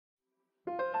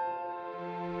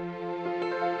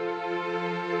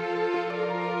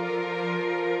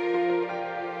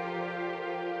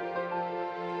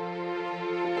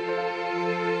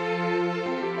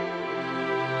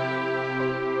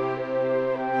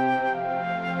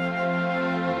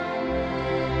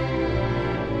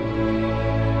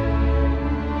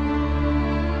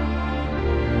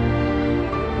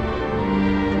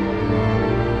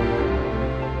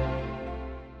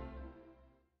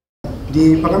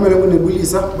Ndiphakamele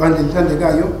kunebulisa bandla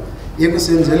lithandekayo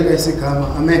yekusenzela isigama.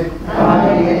 Amen.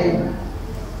 Amen.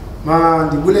 Ma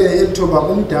ndibulele elithoba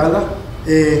kumdala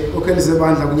okhelise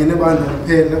bandla kunye nebandla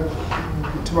kuphela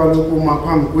ithuba lokuma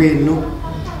phambi kwenu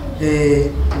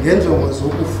ngenjongo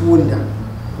zokufunda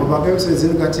ngoba ke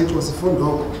emsebenzini kaThixo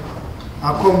sifundoko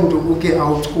akho umuntu uke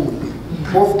awuchule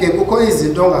phofu ke kukho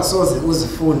izinto ongasoze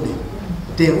uzifunde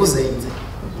de uzenze.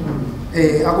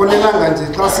 Akonelanga nje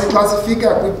xa sifika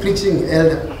kwi-preaching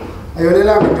elder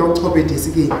ayonelanga into yokuchopha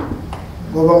edesikeni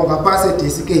ngoba ungapasa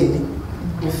edesikeni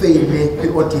ufeyile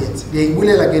kwi-audience.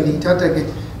 Ndiyibulela ke ndiyithatha ke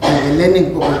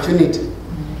nge-learning opportunity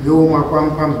yoma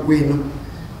kwam phambi kwenu.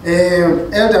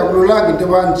 Elder kululanga into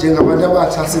yoba njengabantu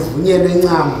abatsha sivunyelwe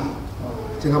incama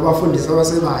njengabafundisi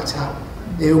abasebatsha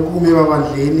ukume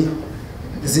emabandleni.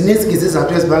 Zininzi ke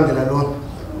izizathu ezibangela loo nto.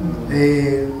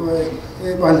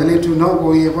 Ibandla lethu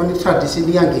noko yebona i-tradition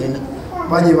iyangena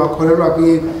abanye bakholelwa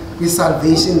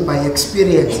kwi-salvation by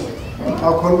experience.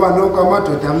 Bakholelwa noko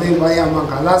amadoda amengi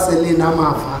bayamangalasele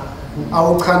amava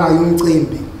awuchanayo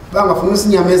umcimbi bangafuna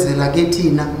usinyamezela ke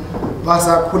thina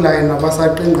basakhulayo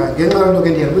nabasaqinqa. Ngenxa yonto ke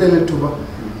ndiyabulela ithuba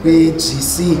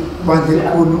kwi-GC bandla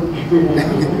elikhulu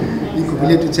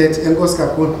iGugulethu Church. Enkosi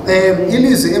kakhulu.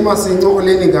 Ilizwi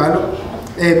emasincokoleni ngalo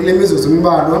kule mizuzu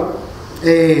embalwa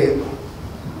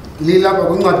lilapha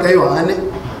kwincwadi kaYohane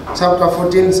chapter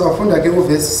 14 sawufunda ke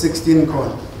uverse 16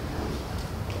 khona.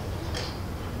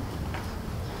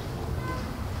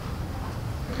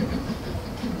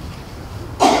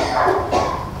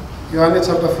 Yohane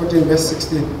chapter 14 verse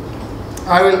 16.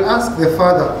 I will ask the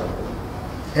Father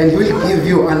and he will give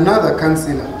you another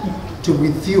counselor to be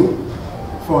with you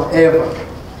forever.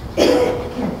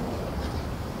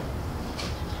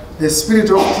 The Spirit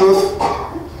of truth,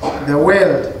 the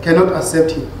world cannot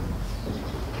accept him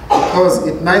because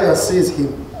it neither sees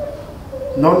him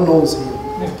nor knows him.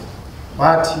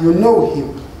 But you know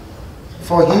him,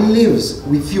 for he lives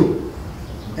with you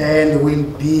and will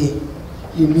be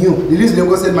in you. Lilizwi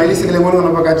lenkosi elimayiliseke lengono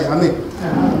nabakade. Amen.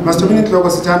 Masithobini inhloko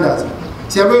sithandaza.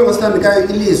 Siyabonga ngosithandekayo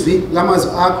ilizwi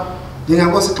lamazwi akho.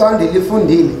 Ndingankosi xa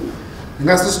ndilifundile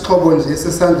ngingasisixhobo nje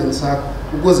sesandleni sakho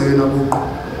ukuze wena buqu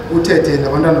uthethe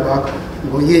nabantwana bakho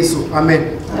ngoYesu. Amen.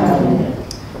 Amen.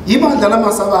 Ibandla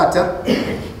lamasabatha,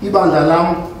 ibandla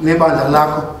lam nebandla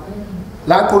lakho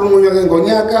laqulunqwa ke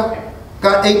ngonyaka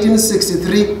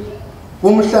ka-1863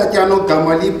 umhlatyana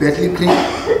ogama liBethley Creek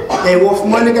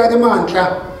wofumaneka ke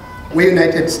mantla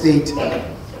we-United States.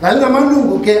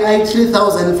 Lalinamalungu ke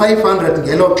ayi-3,500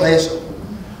 ngelo xesha.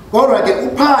 Kodwa ke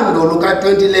uphando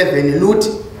luka-2011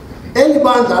 luthi eli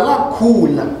bandla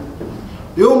lakhula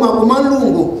yoma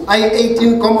kumalungu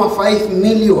ayi-18.5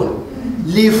 million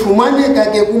lifumaneka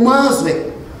ke kumazwe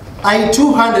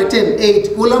ayi-208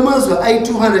 kula mazwe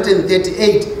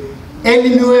ayi-238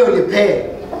 elimiweyo liphela.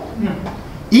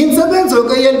 Intsebenzo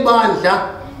ke yeli bandla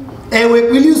ewe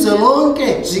kwilizwe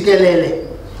lonke jikelele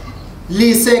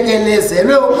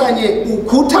lisekelezelwe okanye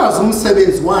ukhuthaza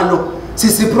umsebenzi walo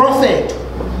sisiprofeto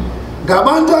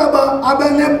ngabantu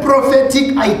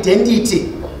abane-prophetic identity,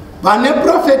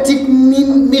 bane-prophetic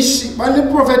mission,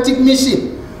 bane-prophetic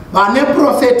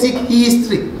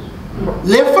history.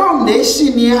 Le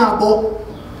foundation yabo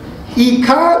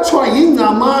ikhatshwa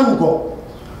yingcamango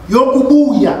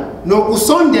yokubuya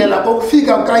nokusondela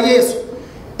kokufika kukaYesu.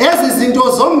 Ezi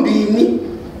zinto zombini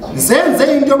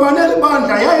zenze into yobana eli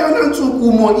bandla yayona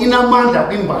ntshukumo inamandla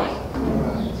kwimbali.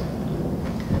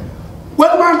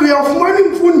 Kweli bantu uyawufumana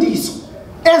imfundiso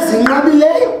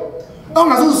ezinqabileyo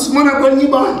ongazuzifumana kwelinye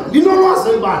ibandla. Linolwazi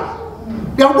elibandla.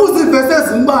 Uyabuza iivesi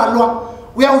ezimbalwa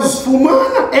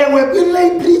uyawuzifumana ewe kwi-lay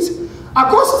preach.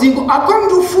 Akho sidingo, akho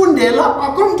mntu ufundela,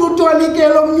 akho mntu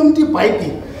utolikele omnye umntu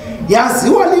iBhayibhile.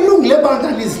 Yaziwa lilungu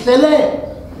lebandla lizihlelele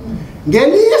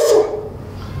ngelishwa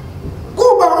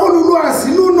kuba olu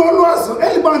lwazi lunolwazi,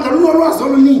 eli bandla lunolwazi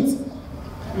oluninzi.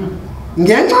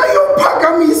 Ngenxa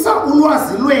yokuphakamisa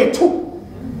ulwazi lwethu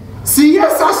siye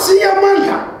sashiya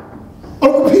amandla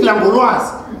okuphila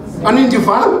ngolwazi.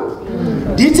 Anindivana?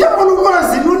 Ndithe olu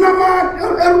lwazi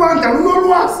eli bandla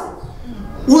lunolwazi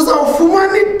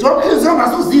uzawufumana iidoctrines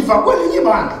ongazuziva kwelinye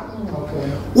ibandla.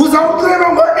 Uzawuxelwa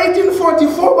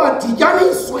ngo-1844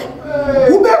 badityaniswe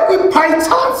ube kwi-pie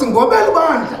charts ngoba eli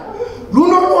bandla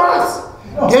lunolwazi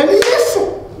ngelishwa.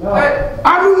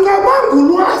 Alunqabanga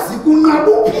ulwazi,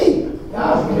 kunqaba uphila.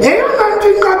 Eyona nto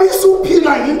inqabisa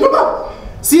uphila yinto yoba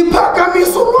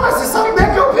siphakamisa ulwazi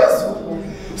salubeka phezulu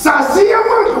sasiya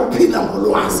amandla okuphila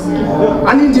ngolwazi.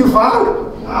 Anindivana?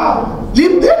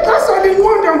 Libhexasa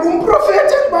linqonda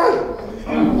ngumprofeti eli bandla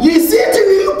lisithi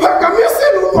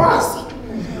niluphakamisele ulwazi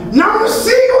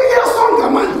namsiya uYesu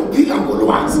ngamandla okuphila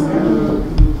ngolwazi.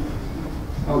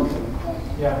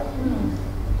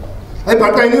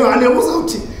 ayibhaqa iNyohane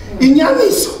uzawuthi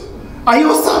inyaniso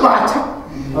ayosabatha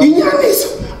inyaniso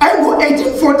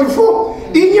ayingo-1844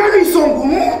 inyaniso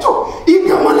ngumuntu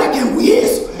igama lakhe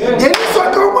nguYesu ngeliso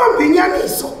xa ubamba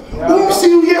inyaniso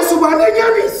umsiya uYesu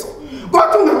banenyaniso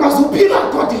kodwa ungakwazi uphila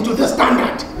according to the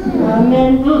standard.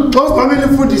 Xa uzibamela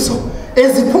imfundiso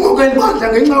eziphuma kwelibandla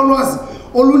ngenxa yolwazi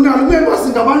olunalo kumele bazi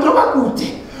ngabantu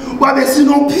abakude babe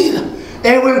sinophila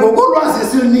ewe ngokolwazi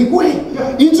esilinikwe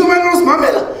intshumayelo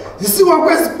ozimamela zisiwa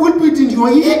kwezi pulpit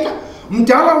ndiyoyika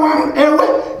mdala wam ewe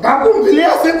ngakumbi le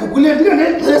yaseGugulethu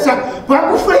ngexesha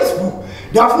bakufacebook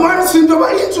ndafumanisa into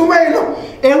yoba intshumayelo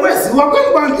ewe ziwa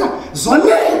kwelibandla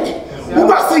zonele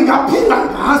uba singaphila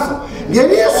ngazo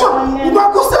ngelishwa uba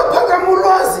kusephakama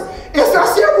ulwazi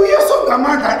esasiye kuYesu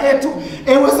ngamandla ethu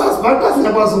ewe sazibhaqa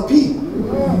singakwazi uphila.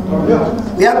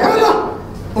 Uyakhala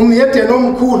umyedeni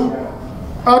omkhulu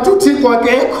athi uThixo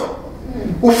akekho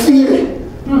ufile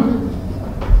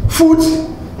futhi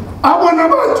abona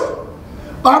abantu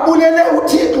babulele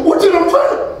uThixo uthi lo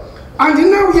mfana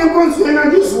andinawuye enkonzweni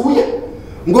andizuye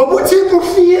ngoba uThixo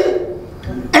ufile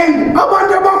and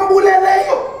abantu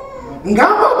abambuleleyo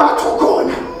ngaba bathu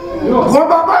khona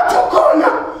ngoba bathu khona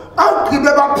awugqibe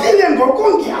baphile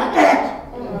ngokungiyakeka.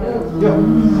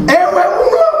 Ewe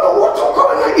umlomo uthi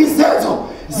khona izenzo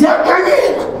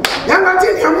ziyakhanyela yangathi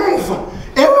ndiyamuva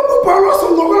ewe kuPawulos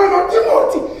uncokola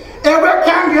noTimothy ewe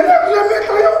khangela kule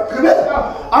mihla yokugqibela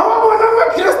awabona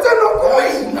amaKristiyan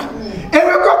okumila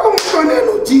ewe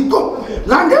kwakumhlonela uThixo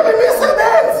landela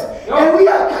imisebenzi ewe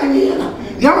uyakhanyela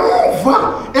yamuva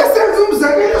esenza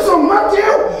umzekeliso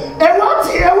nguMateyu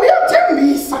ewathi ewe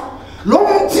uyathembisa lo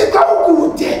mthixo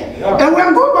ukude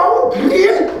ewe ngoba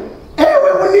ugreen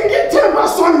ewe unika ithemba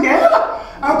sondela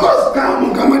akozigama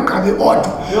ngamagqabi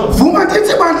odwa vuma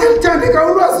ndithi bandla elithandeka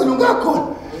ulwazi lungakhona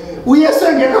uYesu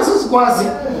engekho sikwazi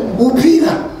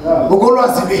uphila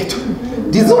ngokolwazi bethu.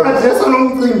 Ndizoadresa lo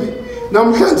mcimbi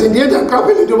namhlanje ndiye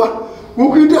ndaqaphela into yoba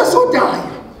kukho into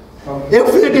esodayo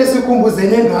ekufuneke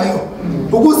sikhumbuzene ngayo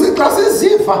ukuze xa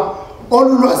siziva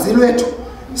olu lwazi lwethu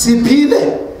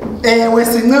siphile ewe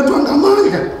sincedwa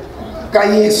ngamandla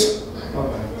kaYesu.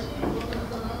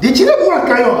 Ndityhile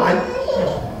kuncwadi kaYohane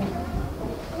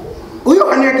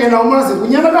uYohane ke nawumazi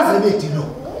kunyana kaZebedi lo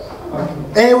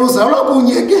uzalwa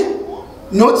kunye ke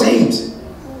noJames.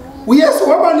 uYesu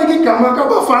wabanika igama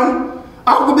kabafana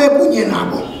akube kunye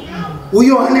nabo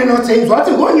uYohane noJames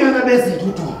wathi ngonyana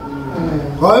bezintutu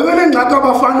wayebene ngxaki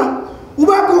abafana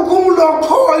uba kukho umlo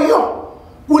okhoyo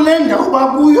kule ndawo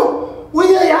bakuyo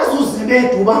uye yazi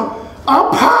uZebedi uba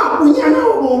apha unyana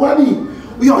wabo bobabili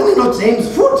uYohane noJames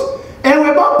futhi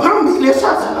ewe baphambili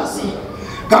esazalazini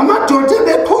ngamadoda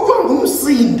ebeqhutywa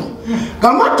ngumsindo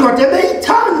ngamadoda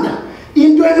ebeyithanda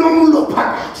into enomlo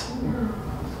phakathi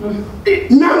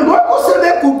nangoku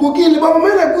sebeguqukile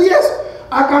bamele kuYesu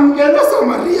akamkele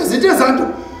eSamariya zithi ezantu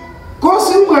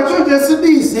Nkosi ungatsho nje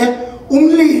sibize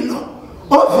umlilo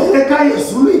ovele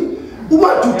kaYezulwini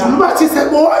ubadudula ubathise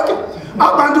bonke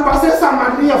abantu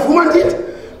baseSamariya vuma ndithi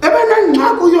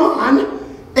ebenengxaki uYohane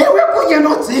ewe kunye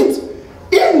noJames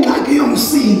ingxaki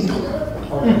yomsindo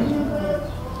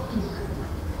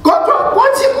kodwa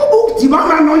kwathi kuba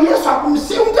ukudibana noYesu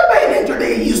akumsiya umuntu ebeyinento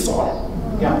beyiyisola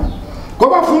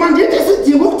ngoba vuma ndithi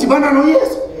sidinga ukudibana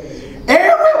noYesu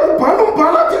ewe ubhala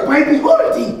umbhalo athi by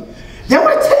beholding they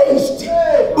were changed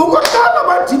ukuqala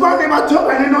badibane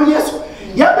bajongane noYesu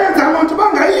yabenza abantu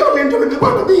bangayiyo lento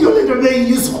bebeyiyo lento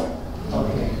beyiyisola.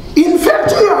 In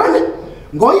fact uYohane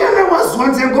ngoyena waziwa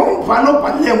njengombhalo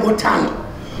obhalileyo ngothando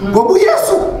ngoba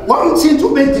uYesu wamthinta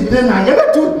ubedibile naye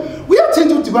ebethuna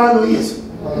uyathinta udibana noYesu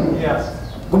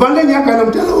ngoba le nyaka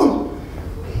nomntana wami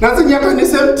nathi nyaka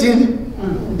nisemthini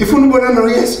ifuna ubonana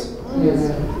noYesu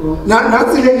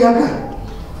nathi le nyaka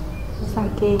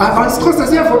Avansikhosa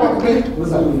siyafona kuphela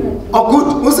oh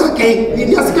good usake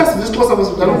niyasikazi nesixhosa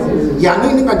basibudala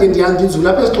yana ningade ndiyandinzula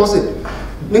apha esixhoseni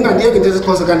ningandiyeke into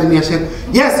esixhosa kanti niyasheka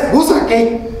yes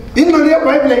usake ingxelo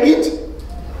yeBhayibhile ithi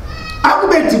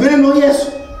akube dibene noYesu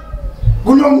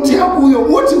kulo mthi akuyo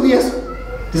uthi uYesu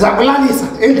ndiza kulalisa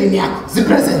endlini yakho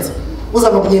zipresence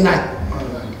uzaba kunye naye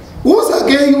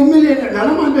usake umilele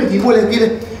nalamali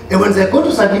bendiyibolekile ewenze kodwa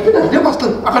usakiphinda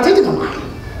ndiyebasixina akathethi ngamali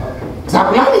ndiza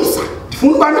kulalisa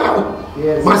ndifuna uba nawe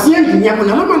masiye endlini yakho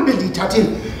nalamali bendiyithathile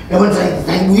ewenza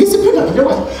ndayibuyisa iphinda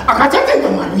ndiyebasixina akathethe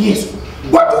ngamali uYesu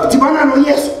kodwa ukudibana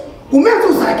noYesu umenza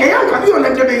uzake yangabiyo le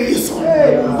nto beyiso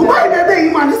uba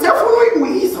ibebeyimali sefuna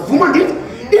uyibuyisa vuma ndithi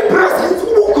ipresence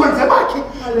ubukhonze bakhe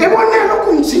ebonela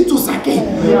ukumtshintsha uzake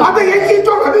abe yenye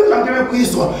into angabi ngilante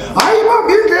bekuyizwa hayi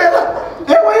ibamba indlela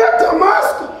ewe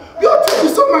yeDamasko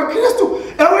yothethisa umaKristu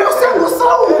ewe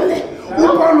yosenguSawule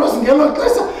uPawulos ngelo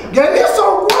xesha ngeliso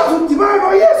ukwazi udibana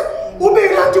noYesu ube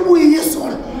kanti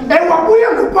ubuyisona ewabuya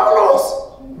nguPawulos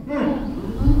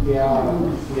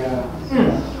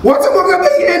wathi ngoba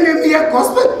enemy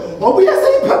yegospel wabuya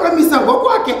seyiphakamisa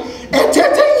ngokwakhe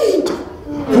ethethe into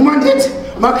uma ndithi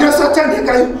maKristu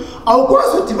athandekayo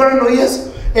awukwazi udibana noYesu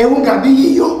ungabi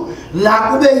yiyo la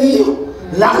kube yiyo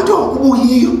la nto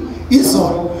kubuyiyo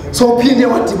izolo so uphinde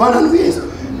wadibana noYesu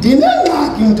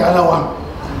ndinengxaki mdala wami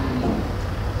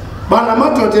bana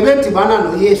madoda bedibana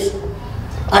noYesu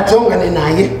ajongane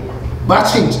naye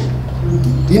batshintshe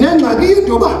ndinengxaki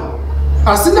into ba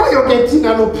asinayo ke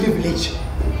thina lo privilege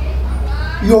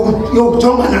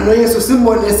yokujongana noYesu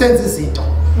simbone esenza izinto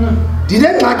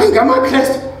ndinengxaki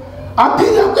ngamaKristu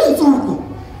aphila kwintsuku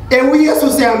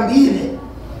uYesu sihambile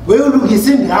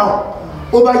weyolungisa indawo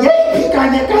uba yeyiphi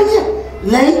kanye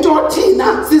le nto thina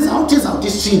sizawuthi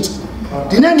sitshintshe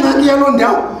ndinengxaki yaloo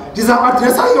ndawo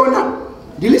ndizawuadresa yona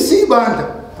ndilishiya ibandla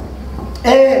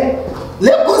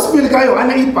le gospel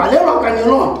kaYohane ibhalelwa kanye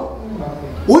loo nto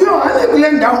uYohane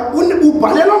kule ndawo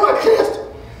ubhalelwa amaKristu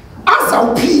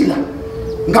azawuphila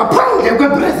ngaphandle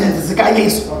kwepresence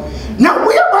zikaYesu na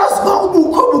uyabazi uba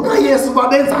ubukho bukaYesu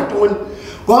babenza ntoni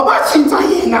wabatshintsha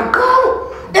yena kuqala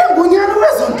engunyana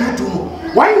wezontudumo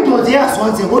wayindoda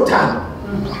eyazonze ngothando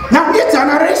na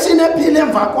igeneration ephila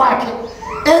emva kwakhe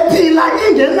ephila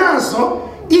ingenazo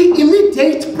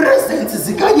i-immediate presence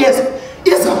zikaYesu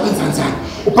izakwenza njani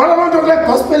ubhala loo nto kule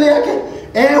gospel yakhe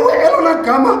elona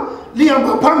gama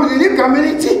lihamba phambili ligama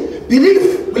elithi believe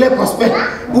kule gospel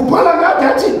ubhala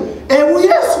ngadathi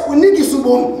uYesu unikisa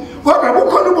ubomi kodwa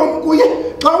bukhona ubomi kuye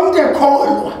xa umntu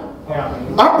ekholwa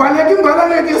abhaleke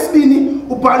imbalane yesibini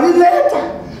ubhala ileta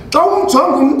xa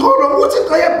umjonga umqolo uthi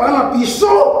xa ebhala be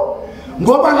sure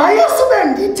ngoba la Yesu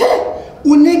bendithe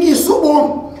unikisa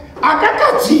ubomi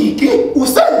akakajiki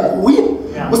usenguye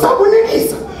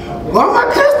usakunikisa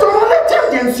ngamaKristu nale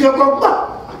tendency yokuba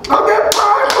xa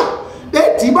bephatha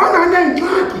bedibana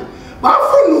nengxaki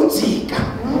bafuna ujika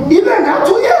ibe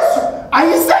ngathi uYesu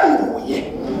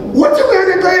ayisenguye uthi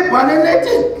kuyena xa ebhala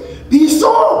lethini be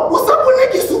sure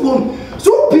usakunikisa ubomi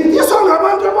subhidiswa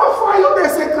ngabantu abafayo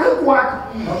besekhaya kwakhe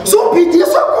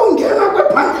subhidiswa kungena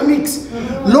kwe-pandemics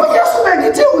lo Yesu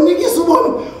bendithe unikisa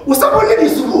ubomi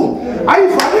usakunikisa ubomi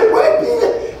ayivale iBhayibhile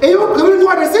eyogqiba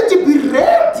incwadi esithi be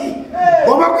ready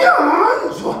ngoba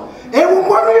kuyahanjwa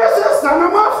umbona uYesu esizana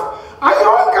amafu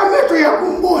ayonke amehlo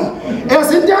yakumbona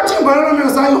ezinto yathi imbalelwano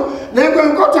zayo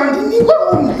lenkodwa ndinikwe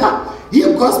umdla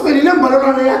yigospel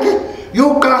lembalelwano yakhe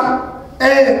yokuqala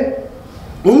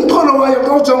umxholo wayo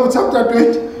xa ujonga chapter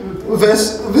 20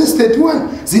 verse 31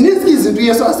 zininzi izinto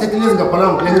uYesu asethile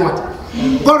ezingabhalwanga kule ncwadi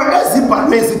kodwa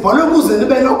ezibhalwe ukuze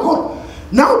nibe nokholo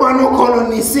nawuba nokholo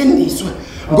nisindiswe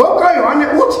ngokaYohane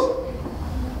uthi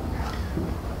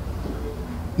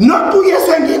not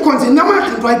uYesu engekho nje namandla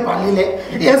into ayibhalile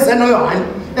ezeno Yohane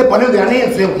ebhalwe nguYohane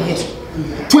yenziwe nguYesu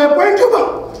to a point uba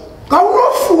xa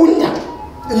unofunda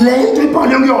le nto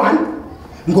ibhalwe nguYohane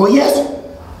ngoYesu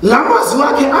la mazwi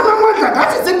wakhe anamandla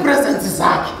ngathi ziipresence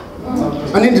zakhe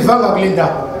anindivanga kule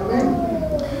ndawo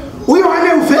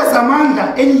uYohane uveza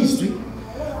amandla elizwi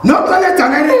noxa le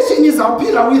generation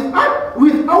izawuphila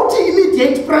without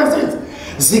immediate presence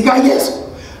zikaYesu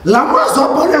la mazwi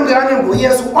abhalwe nguYohane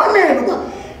nguYesu onele uba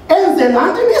enze laa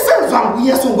nto ibisenziwa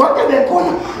nguYesu ngoke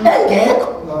bekhona engekho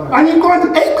aniqonda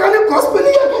eyiqala igospel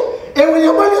yakhe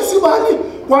yabalisa ibali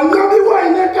wanqaba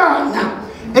iwayini ekana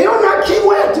eyona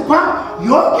keyword phaa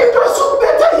yonke into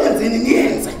esukubetha yenzeni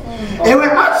niyenze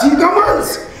ajika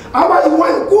amanzi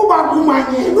abayi-1 kuba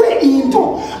kumanyelwe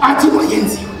into athi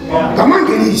mayenziwe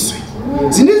ngamangeniswe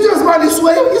zininto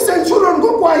ezibalisiweyo isenturon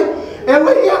ngokwayo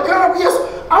iyakhala kuYesu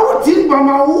awudingi uba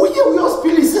mawuye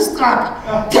uyosiphilisa isitraka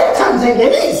thetha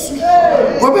njengelizwi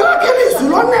ngoba elakhe ilizwi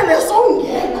lonele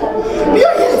sowungekho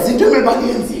liyoyenza into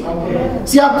emebaliyenziwa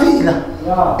siyaphila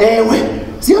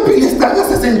siyaphila isitraka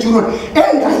sesenturon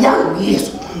engayanga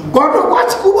uYesu kodwa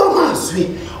kwathi kuba mazwi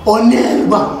onele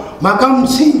uba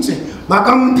makamtshintshe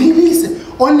makamphilise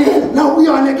onele na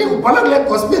uYohane ke ubhala kule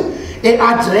gospel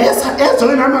adressa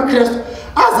ezona namaKristu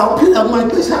azawuphila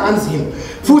kumaxesha anzima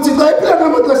futhi xa ephila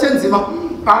kumaxesha enzima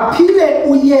aphile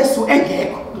uYesu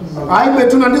engekho hayi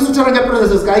bethu nandisuthela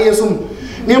ngepresence zikaYesu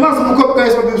niyamazi umkhophi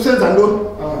kaYesu bebusenza ntoni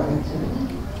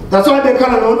that's why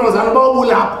bekhala nontozana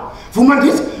bawubulapha vuma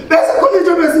ndithi bese khona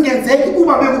into bezingenzeki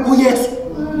kuba bekukho uYesu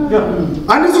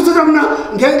andisuthetha mna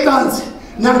ngentlanzi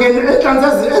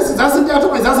nangenhlanzi ezazintathu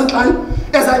okanye zazintlanu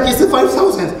ezatyisa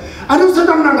 5,000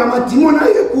 andisuthetha mna ngamadimoni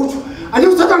ayekutsho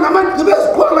andisuthetha ngamagqiba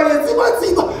eziqhwala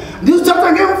yentsibatsiba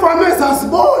ndisuthetha ngeemfama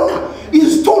ezazibona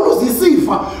izitulo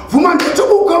zisifa vuma ndithi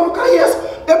ubuka bukaYesu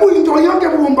ebuyinto yonke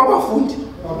ebubomi babafundi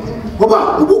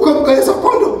ngoba ubukho bukaYesu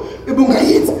akhondo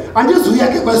ebungayenzi andizuya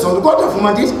ke kwezolo kodwa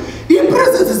vuma ndithi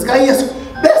ipresence zikaYesu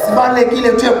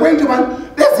bezibalekile kuthe kwento abantu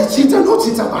bezitshintsha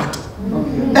notshintsha abantu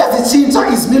ezitshintsha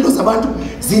izimilo zabantu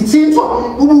zitshintshwa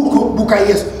ubukho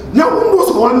bukaYesu na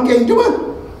umbuzo wami ke into bani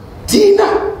thina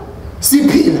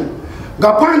siphila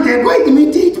ngaphandle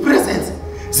kwe-immediate presence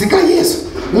zikaYesu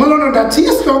ngolona ndathi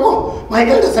isihloko my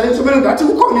elders alethumele ngathi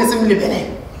ukhona esimlibeleyo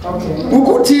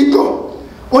ukuthixo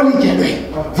olikelwe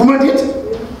vuma ndithi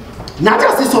nathi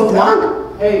asisodwanga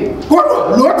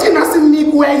kodwa lo thina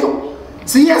simnikiweyo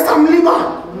siye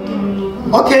samlibala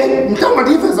okay mhlawumbe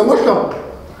ndiyiveze ngohlobo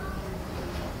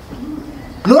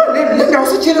lo le ndawo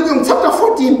sitshele chapter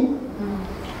 14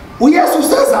 uYesu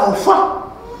usezawufa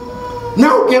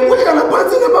now ke uhlala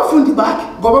phansi nabafundi bakhe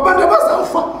ngoba abantu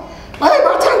abazawufa baye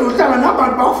bathanda uhlala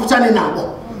nabantu bafutshane nabo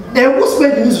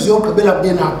ukusifenda imizuzu yokugqibela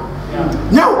kube nabo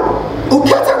now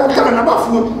ukhetha ukuhlala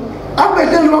nabafundi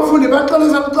abedleni abafundi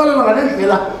baxelela ngale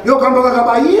ndlela yokuhamba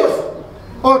kabayifu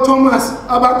oThomas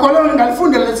abakholelwa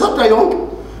ngalifundela lesabda yonke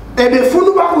ebefuna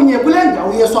uba kunye kule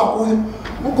ndawo Yesu akuyo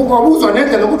ukubuzwa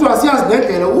nendlela ukuthi wasiyazi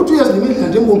nendlela ukuthi uYesu nimidla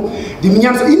njengomntu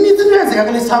ndiminyamisa inithi lenzeka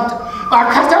kule sabda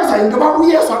bakhathazwa into yoba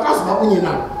uYesu akazuba kunye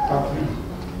nabo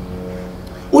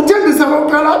uthembisa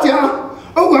kokuqala athi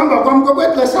ukuhamba kwami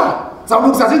kwexesha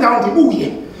zawulungisa zindawo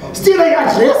ndibuye still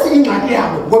i-address ingxaki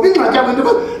yabo ngoba ingxaki yabo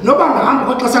into noba ngahamba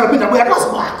kwexesha laphinda buya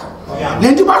akazubakho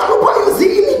le nto bahluphayo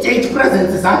zi-immediate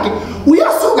presence zakhe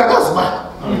uyasuka akazubakho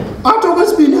athi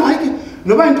okwesibini hayi ke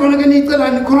noba intona ke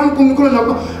niyicela nikhona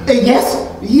noko yes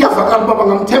iyavakala uba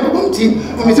bangamthemba bamthini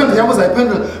imithando yabo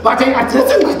zayiphendula but i-address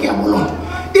ingxaki yabo loo nto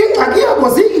ingxaki yabo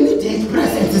zi-immediate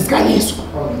presence zikaYesu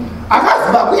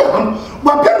akazubakho uyahamba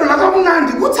baphendula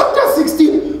kamnandi kuchapter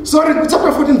 16 sorry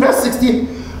kuchapter 14 verse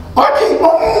 16 okay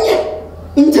omnye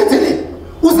umthetheleli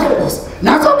uzakuza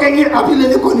nazo ke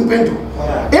aphelele khona impendulo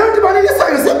eyonto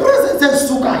balelisayo zepresence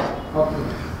ezisukayo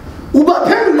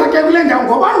ubaphendula ke kule ndawo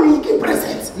ngoba niki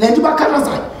ipresence le nto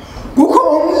bakhalazayo kukho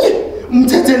omnye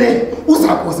umthetheleli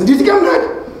uzakuza ndithi ke mnandi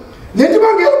le nto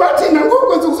bangeke bathina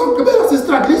ngokwenza ukuzogqibela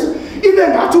sistrategy ibe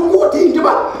ngathi ukuthi into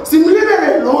yoba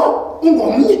simlibele lo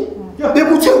ungomnye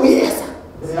bekuthe uyeza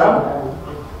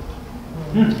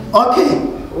okay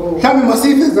mhlawumbi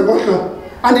masiyiveze ngohlobo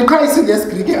andiqhayisi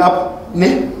ngesigirike apha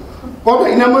ne kodwa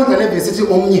inamandla levesithi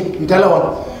omnye mdala wami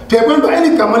thuyekwemba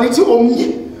eli gama lithi omnye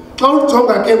xa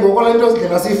ujonga ke ngoko le nto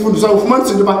zindlela siyifundiswa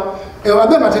ufumanisa into yoba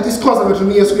abengathethi isiXhosa bethu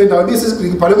uYesu kule ndawo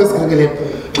ibisisigirike ibhalwe ngesigirike leyo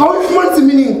xa uyifumanisa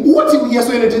iminingi uthi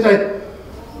uYesu yena ethethayo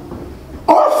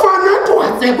ofana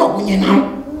twatsekwa kunye nam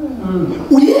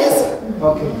uyeza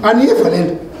aniyiva le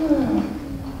nto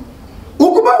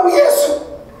ukuba uYesu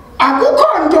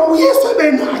akukho nto uYesu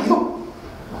ebenayo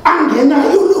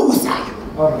angenayo lo uzayo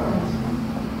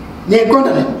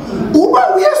neqonda le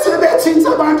uba uYesu ebetshintsha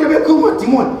abantu ebekhuma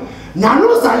demon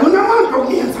nalozayo namandla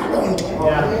okuyenza loo nto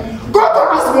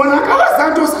kodwa asibonakala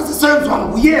zanto sasisenziwa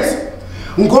nguYesu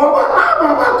ngoba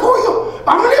aba bakhoyo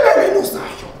bamlibele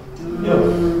uzayo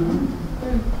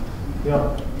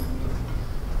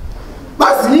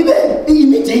bazilibele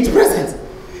i-immediate presence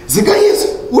zikaYesu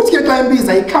uthi ke xa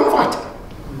imbiza icomfort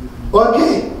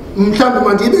okay mhlawumbi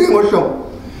mandiyibeke ngohlobo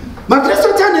makristu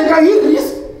athandeka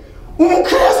yirisi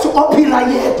umkristu ophila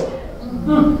yedwa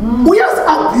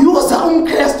uyazi-abusa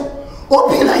umkristu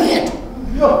ophila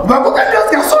yedwa kuba kukanti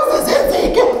ezingasoze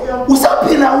zenzeke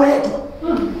usaphila wedwa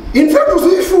in fact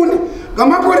uzuyifunda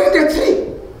ngamakorinte 3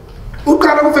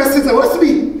 uqala kuvesi 6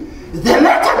 wesibili the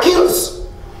letter kills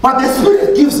but the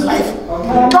spirit gives life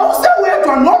xa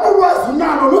usewedwa nolo lwazi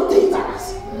unalo lu-dangerous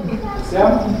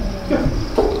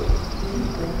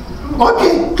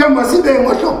okay mhlawumbi sibe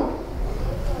ngohlobo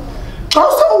xa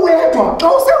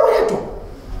usewedwa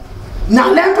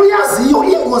nale nto yaziyo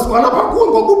ingozi kwalapha kuwe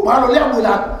ngokubhalo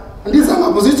liyabulala andiza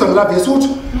ngaposition la vesi uthi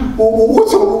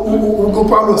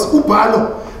upawulos ubhalo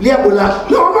liyabulala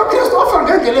no amakristu afa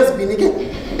ngendlela ezibini ke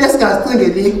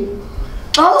esingazicingeliyo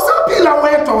xa usaphila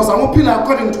wedwa uzama uphila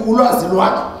according to ulwazi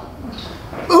lwakho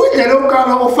indlela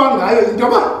yokuqala ofa ngayo into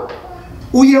yoba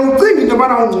uye ucinga into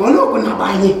yobana ungcono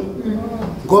kunabanye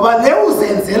ngoba le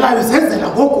uzenzelayo zenzela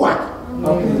ngokwakho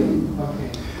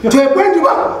thuyekwento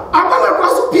uba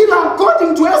abangakwazi ukuphila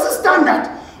according to esi standard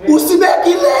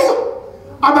usibekileyo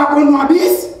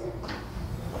abakonwabisi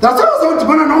that's how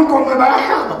uzawudibana nomkhonkwe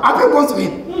bayahlaba apha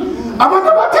enkonzweni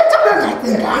abantu abaphetha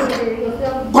bengacinganga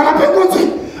kwalapha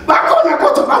enkonzweni bakhona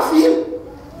kodwa bafile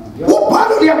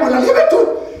ubhalo liyabona libethuni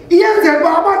iyenzeka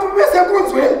uba abantu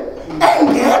besenkonzweni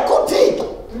engekho thixo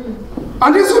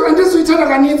andizuyithatha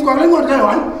kaninzi kwakule ncwadi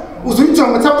kayi-1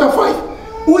 uzuyijonga chapter 5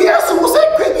 uYesu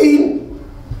useyiqhibini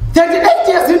 38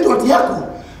 years indoda yakho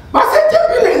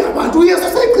basetempileni abantu uYesu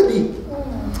useyiqhibini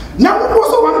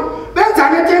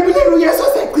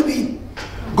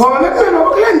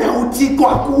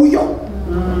uthixwa kuyo.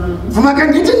 Vuma ke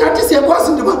ndithi nathi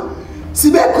siyakwazi into yoba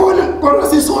sibe khona kodwa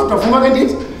sisodwa. Vuma ke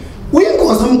ndithi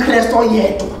uyingozi umKristu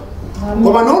oyedwa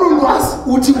ngoba nolu lwazi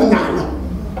uthi unalo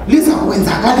liza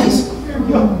kwenzakalisa.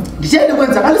 Nditshele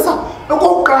kwenzakalisa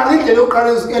okokuqala indlela yokuqala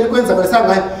elikwenzakalisa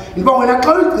ngayo into wena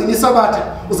xa uyigcina isabatha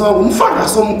uzaba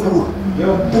ngumfakazi omkhulu.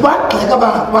 Ubagxeka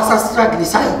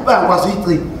basastrugglisayo bayakwazi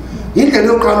uyigcina. Indlela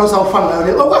yokuqala uzawufa ngayo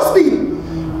le. Okwesibili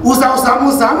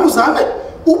uzame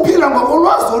uphila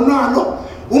ngokolwazi onalo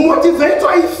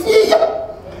umotivatwa ifiya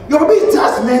yokuba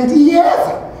i-judgment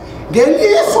iyeza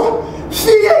ngelishwa.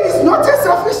 Fear is not a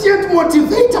sufficient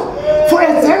motivator for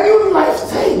a genuine life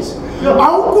change.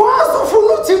 Awukwazi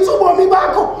ufuna uthitha ubomi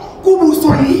bakho kuba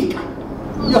usoyika.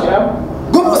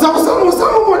 Ngoba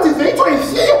uzama umotivatwa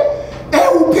ifiya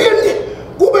uphinde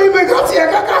kube ibe ngathi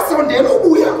yakakasondela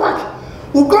ubuya kwakhe.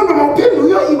 Uqonda mawuphinde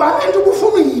uyoyiba lento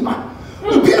ubufuna uyiba.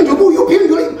 Uphinde ubuye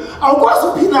uphinde uyoyiba. Awukwazi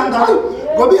uphila ngayo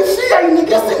ngoba ifiya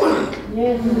inikeza imandla.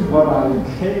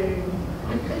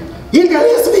 Indlela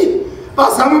yesibili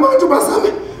bazame abantu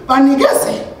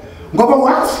banikeze ngoba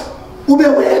wathi ube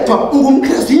wedwa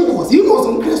ungumKristu ingozi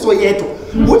umKristu oyedwa.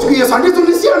 Uthi kuyesu andithi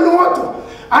ulisiya nodwa.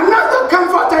 Another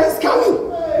comforter is coming.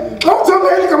 Xa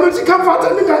uthobele community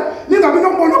comforter ningabi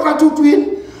nombono katutwini.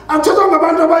 Akuthethwa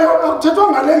ngabantu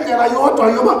akuthethwa ngale ndlela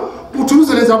yodwa yoba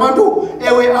uthuluzeleza abantu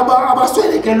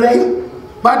abaswelekelweyo.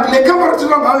 But le comforter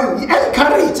ngayo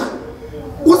i-encourager.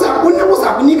 Uza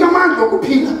kunika amandla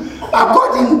okuphila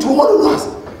according to all ulwazi.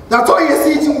 That's why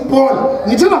yesithi uPaul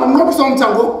ngithanda ngomnqobiso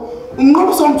womthango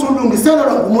umnqobiso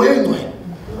womthulungiselelwa ngumoya oyingcwele.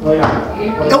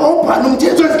 Ubhala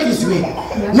umthetho ezihliziyweni.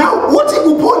 Now uthi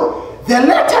kuPaul the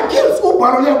letter kills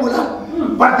ubhalo liyabulala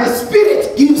but the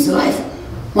spirit gives life.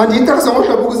 Manje interesa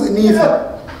ngohlobo ukuze nife.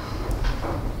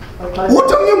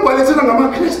 Uthi umyembhalesela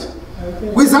ngamaKristu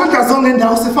kwizandla zonke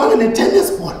ndawo sifana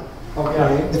ne-tennis ball.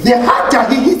 The harder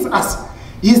he hits us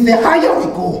is the higher we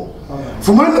go.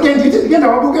 Fumani ke ndithi ngenda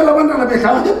wabukela abantwana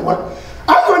bedlala ngebhola.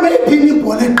 Ayona iphini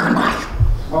ibhola eqhambayo.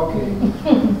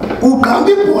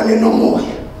 Ugamba ibhola enomoya.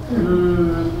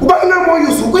 Uba unomoya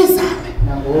uzukuyizame.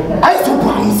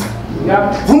 Ayizubhamsa.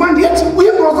 Vuma ndithi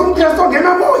uyingozi umKristu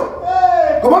ongenamoya.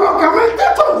 Ngoba logama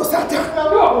lithetha nguSathane.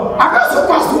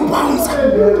 Akazukwazi ubhamsa.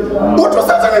 Uthi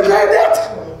uSathane ngeletha.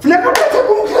 Funeka ubethe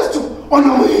kumKristu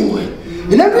onomoya ingcwele.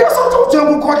 Yile nto yasothi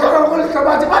ujenga ukhohlela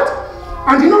kwelihlabathi bathi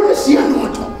andinonisiya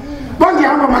nodwa.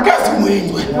 Bangihamba makezi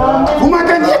moyengcwele. Vuma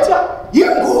ke ndithi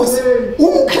yingozi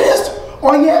umKristu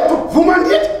oyedwa. Vuma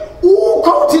ndithi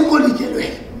ukho uthixo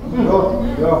likelwe.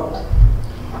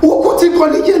 Ukho uthixo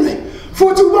likelwe.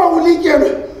 Futhi uba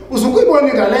ulikelwe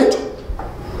uzukuyibona ngalento.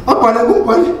 Abhala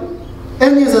kumbhali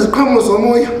enye zeziqhamo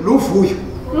zomoya luvuyo.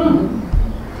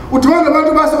 Udibana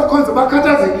nabantu basekhonza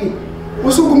bakhathazekile.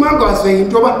 Usukumangazwe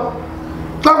into yoba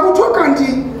xa kuthiwa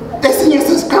kanti esinye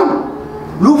sesiqhamo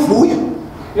luvuyo.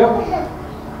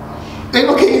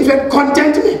 Okay, in fact,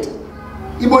 contentment.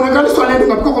 Ibonakaliswa le nto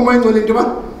ngapha komoya ingcwele into yoba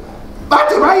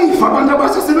bade bayiva abantu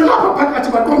abasesebelapha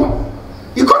phakathi baqomba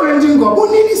ikhona nje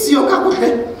ngobunilisiyo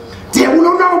kakuhle de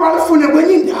ulonwabo balufune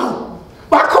kwenye indawo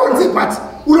bakhonze but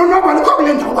ulonwabo balikho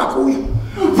kule ndawo bakuyo.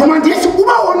 Vuma ndithi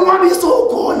uba wonwabiso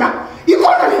ukhona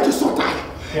ikhona le nto isotayo.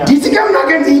 Ndithi ke mna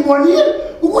ke ndiyibonile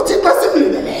ukuthi xa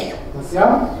simlibeleyo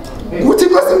ukuthi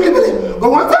xa simlibeleyo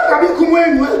ngoba ngabikho umoya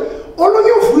ingcwele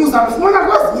olunye uvuyo uzalufumana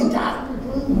kwezinye indawo.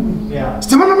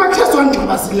 Sidibana amaKristu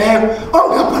angxabasileyo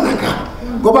ongapha nangapha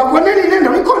ngoba koneni le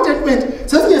ndawo i-contentment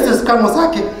sesinye seziqhamo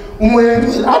zakhe umoya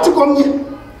ingcwele athi komnye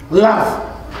love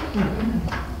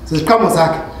seziqhamo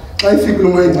zakhe xa ifikile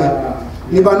umoya ingcwele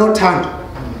niba nothando.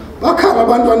 Bakhala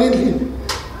abantwana endlini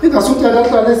ingasuthi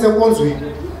ahlale esenkonzweni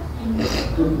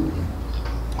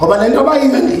ngoba le nto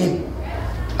bayiyo endlini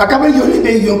akabe yona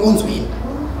ibe yiyo enkonzweni.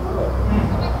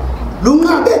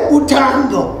 Lunqabe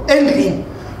uthando endlini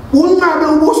unqabe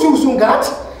ubushushu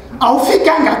ngathi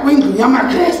awufikanga kwindlu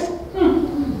yamaKristu.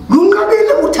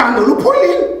 Lunqabile uthando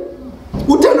lupholile.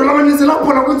 Uthando lwamanisi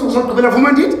laphola kwensuku zokugqibela.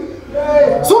 Vuma ndithi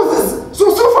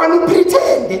so sufana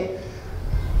upretende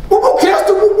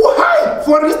ubuKristu bubuhigh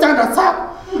for istandard sakho.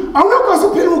 Awunakwazi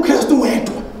uphila ubuKristu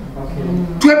wedwa.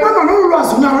 Thwebona nolu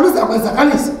lwazi unalo luza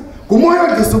kwenzakalisa ngumoya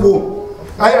odlisa ubomi.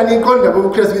 Hayi aniqonda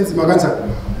ubuKristu inzima kanjani.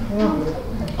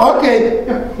 Okay,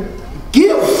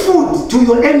 give food to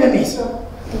your enemies.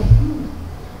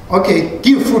 Okay,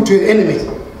 give food to your enemies.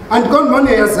 And God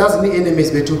money has any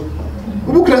enemies bethu.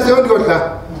 UbuKristu yonke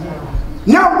odla.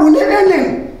 Now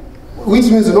une-enemy which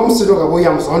means nomsilo ngabo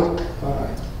yamzonda.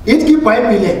 Ithi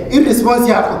iBhayibhile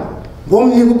iresponse yakho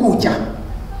ngomnika ukutya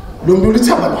lo muntu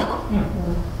ulithaba lwakho.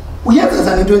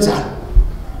 Uyenza into enjalo.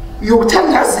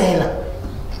 Uyokuthandazela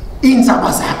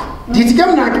iintsaba zakho. Ndithi ke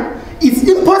mna ke it's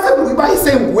impossible uba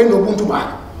isenguwe nobuntu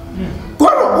bakhe.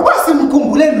 Kodwa uba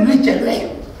simkhumbuleni ulityelweyo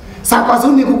sakwazi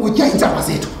unika ukutya iintsapho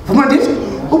zethu. Vuma ndithi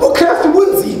ubuKristu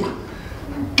bunzima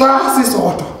xa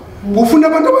sisodwa. Ufuna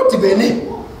abantu abadibene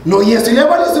noYesu.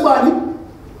 Yabalisa ibali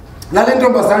nale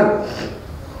ntombazana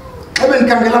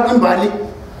ebendikhangela kwimbali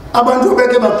abantu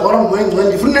beke bagqora umoya engcwele.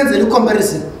 Ndifuna nenzela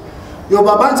i-comparison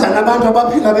yoba banjani abantu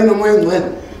abaphila benomoya engcwele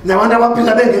nabantu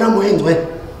abaphila bengenamoya engcwele,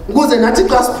 ukuze nathi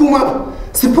xa siphuma apha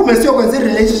siphume siyokwenza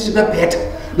i-relationship ebhetha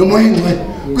nomoya engcwele,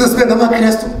 ukuze sibe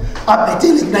ngamaKristu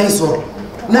abhetele kunayizolo.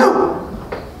 Now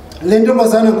le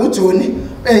ntombazana nguJoni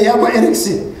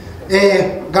yakwa-Erickson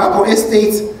ngapho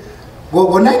estates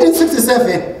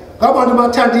ngo-1967 ngabantu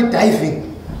bathanda i-diving.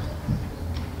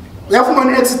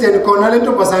 Yafumana i-accident khona le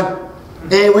ntombazana.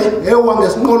 Ewe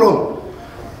wangesinqolomo.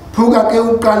 Phuka ke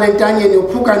uqala entanyeni,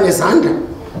 uphuka nezandla,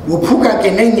 uphuka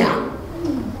ke nenyama.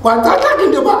 Kwacaca ke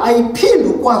into yoba ayiphindi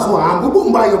ukwazi uhamba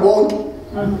ubomi bayo bonke.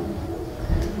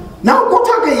 Now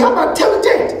kuthiwa ke yaba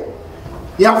tempted,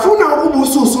 yafuna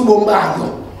ukubususa ubomi bayo,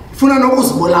 ifuna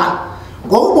nokuzibulala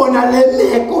ngokubona le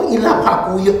meko ilapha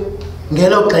kuyo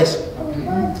ngelo xesha.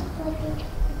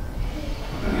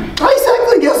 Xa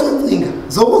isecinga ezocinga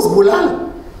zokuzibulala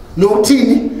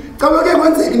nokuthini, cabe ke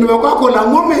kwenzeka into yoba kwakho laa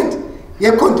moment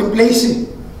ye-contemplation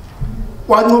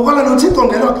wancokola noThixo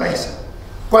ngelo xesha.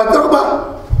 Kwacaca ukuba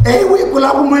ewe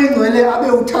kulapho umoya engcwele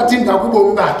abe uthatha indawo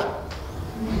kubomi bakhe.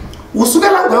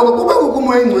 Usukela ngoko kube kukho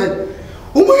umoya engcwele.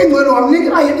 Umoya engcwele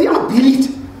wamnika i-ability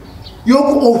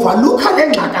yoku-overlooka le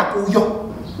ngxaki akuyo,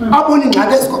 abone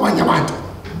ingxaki ezikwabanye abantu.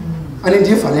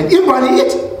 Anendiva le nto. Imbali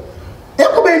ithi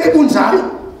ekubeni kunjalo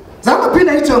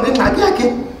zangaphinda ijonge ingxaki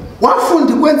yakhe,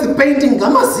 wafunda ukwenza ipainting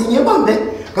ngamazinyo, ebambe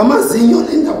ngamazinyo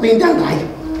le nto apeyinta ngayo.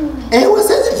 Ewe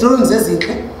senza ii-drawings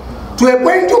ezintle to a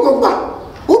point okokuba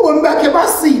ubomi bakhe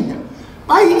basinda,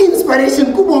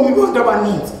 bayi-inspiration kubomi bonke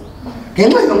abaninzi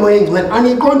ngenxa yomoya engcwele.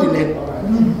 Aniyiqondi le nto?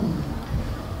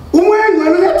 Umoya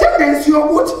engcwele unetendensi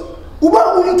yokuthi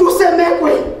uba umntu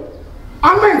usemekweni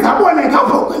amenze abone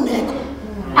ngapha kwemeko,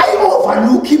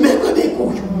 ayi-overlook imeko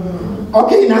ebekuyo.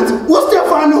 Okay, nansi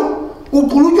uStefano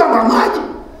uqulutywa ngamatye,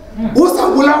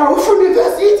 uzabulawa, ufunda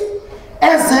ivesi ithi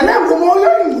ezele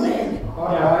ngumoya engcwele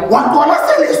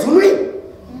waqwalasela ezulwini.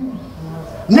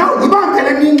 Now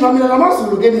ibambele ningxamela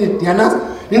lamazulu ke ndiyanazi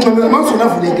ningxamela amazulu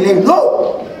avulekileyo. No,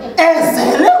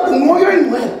 ezele ngumoya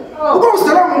engcwele. Uba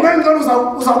uzela ngumoya engcwele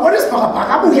uzawubona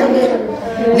isibhakabhaka abuyamela.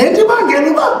 Le nto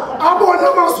ibangela uba abone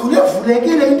amazulu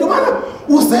evulekile into yobana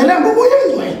uzele ngumoya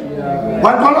engcwele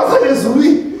waqwalasela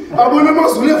ezulwini, abone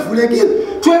amazulu evulekile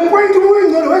to a point umoya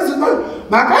engcwele wenza ubana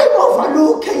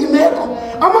makayi-overlooke imeko.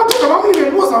 Amadoda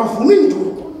bamlindele uzawuvuma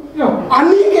induku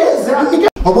anikeze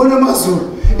wabona amazulu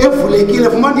evulekile.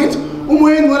 Vuma ndithi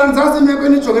umoya engcwele ndizazi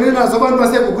imekweni ijongene nazo abantu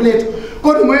baseGugulethu,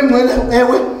 kodwa umoya engcwele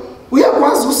ewe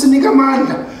uyakwazi usinika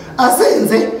amandla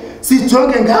asenze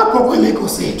sijonge ngapho kweemeko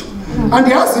zethu.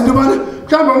 Andiyazi into yobana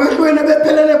mhlawumbi amehlweni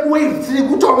ebephelele kuwave 3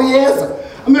 kuthiwa uyeza,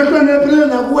 amehlweni ebephelele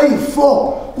nakuwave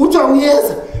 4 kuthiwa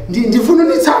uyeza. Ndifuna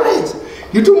unitshalenje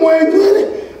ndithi umoya engcwele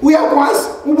uyakwazi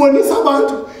ubonisa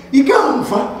abantu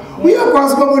ikamva,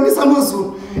 uyakwazi ubabonisa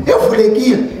amazulu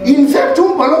evulekile. In fact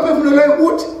umbhalo ophefumleleyo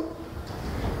uthi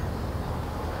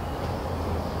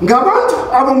ngabantu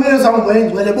abomeleza umoya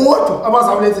engcwele bodwa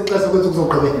abazawulenza ixesha kwenza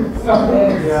kuzogqibela.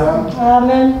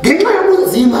 Amen. Ngenxa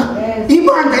yobunzima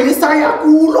ibandla lisaya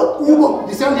kulo kubo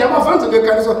ndiyabafana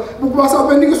ngekaniso ukuba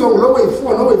sawubenikiswa ngulo wave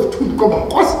 4 no wave 2 ngoba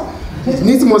nkosi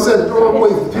nithi mose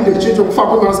wave phinde tshintshe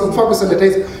kufakwe imask, kufakwe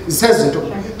sanitizer, zisezinto.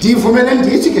 Ndivumele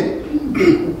ndithi ke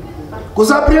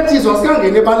kusapractice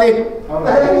sikangena ebaleni.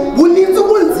 Buninzi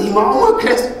ubunzima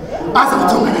umaKristu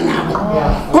azawujongana nabo,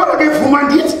 kodwa ke vuma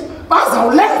ndithi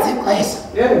bazawulenza ixesha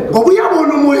ngoba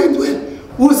uyabona umoya engcwele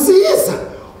usiza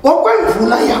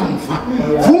okwemvula yamva.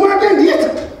 Vuma ke ndithi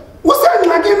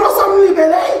usengxakini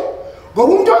osamlibeleyo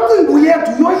ngoba umntu ocinga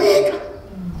uyedwa uyoyika.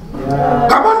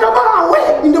 Ngabantu abawe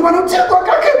into yobana uThixo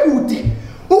kakhe kude,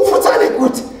 ufutshane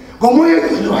kude ngomoya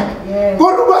engcwele wakhe.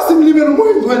 Kodwa uba simlibele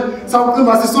umoya engcwele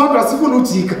sawucinga sisodwa sifuna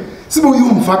ujika sibuye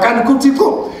umva, kanti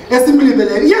kuThixo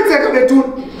esimlibeleyo. Iyenzeka bethuna,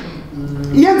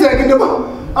 iyenzeka into yoba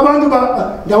abantu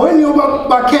ndaweni yoba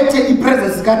bakhethe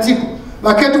ipresence kaThixo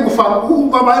bakhethe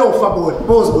ukuba bayofa bona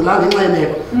bozibulala ngenxa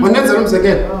yemeko. Mandenzela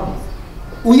umzekelo,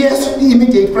 uYesu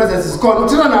i-immediate presence zikhona,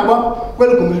 uthina nabo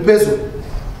kweli gumbi liphezulu.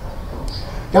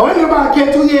 Ndaweni yoba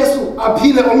akhethe uYesu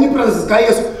aphile omnipresence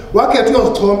zikaYesu, wakhetha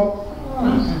uyozichoma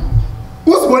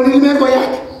uzibonile imeko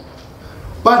yakhe.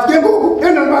 But ke ngoku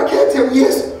endaweni bakhethe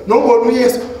uYesu nobona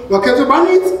uYesu wakhetha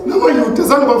banintsi namayuda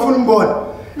zange bafuna umbona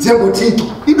njengoThixo.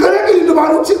 Iqhelekile into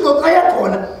yobana uThixo xa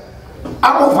ekhona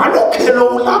akuvalokhe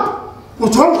lowo lapho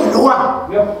ujonge lo wa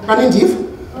kanti ndiva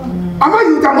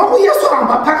amayuda ngoku Yesu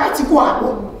hamba phakathi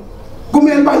kwabo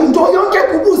kumele ba into yonke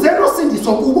kubuze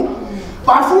nosindiso kubo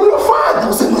bafuna uFather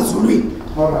usemazulwini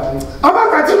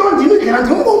abangathi lo ndimi ngela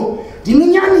ndimbomo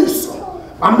ndiminyaniso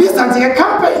bambiza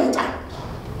njengecarpenter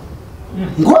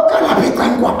ngoka lapha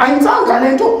ecankwa ayintsanga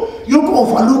lento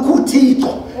yokuoverlook uThixo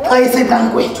xa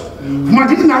esekankwethu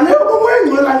mandithi naleyo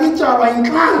kumengcwela litshaba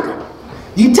inhlanga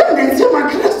yitendency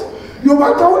yamaKristu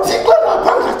yoba xa uThixo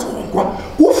lapha ngajongwa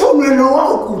ufunwe lo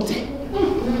wawukude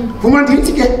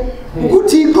mandithi ke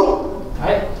uThixo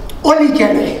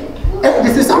olikelwe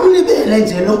ndisisamlibele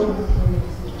nje lo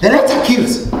the letter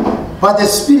kills but the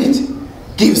spirit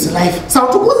gives life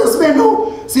sawuthi ukuze sibe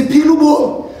no siphila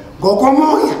ubomi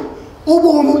ngokomoya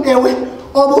ubomi ewe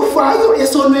obufayo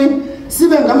esonweni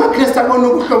sibe ngamaKristu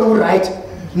abonokuhlobo right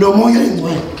nomoya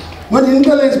oyingcwele ngoba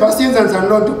into lezi basiyenza njani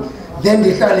lonto then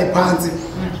ndihlale phansi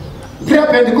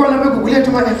prayer band khona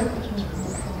beGugulethu manje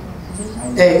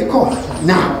ikhona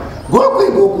na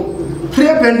ngoku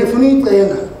prayer band ifuna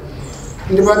icenga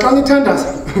ndibaxa ngithandaza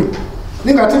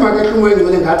ningathi makehla umoya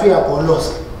ngcwele ngathi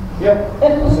uyagolosa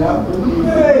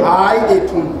hayi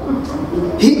ethu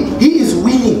he is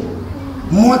willing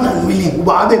more than willing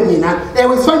uba abe mina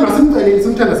ewe sifanye masimcelele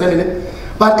simthandazane ne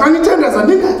but xa ngithandaza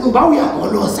ningathi uba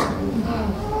uyagolosa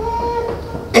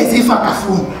ezifa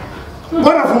kafuna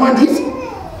kodwa vuma ndithi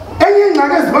enye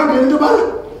ingxaki ezibangela into yoba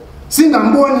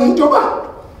singamboni into yoba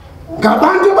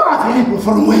ngabantu abavailable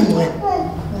for umoya ngcwele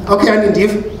okay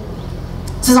anindiva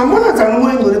sizambona njani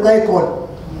umoya ngcwele xa ikhona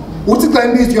uthi xa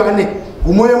imbizo yane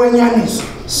ngumoya wenyaniso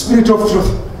spirit of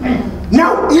truth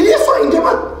now iliso into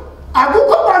yoba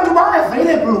akukho bantu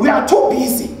ba-available we are too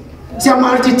busy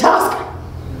siya-multitask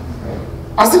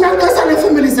asinexesha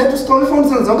leefemeli zethu sihlole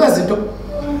ifowuni zonke izinto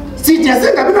side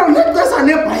singabi nalo nexesha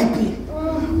nebhayibhile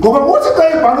ngoba uthi xa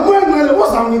ibhala umoya ngcwele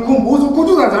uzawunikhumbuza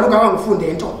ukuthi uzanjani ungaba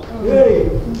ngifunde nto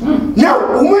now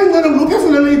umoya ngcwele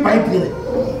nguluphefumlelo ibhayibhile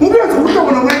umuntu wenza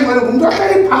ubuhlobo nomoya ngcwele ngumuntu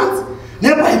ohleli phansi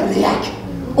nebhayibhile yakhe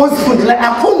ozifundela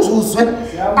akhunjuzwe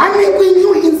anikwe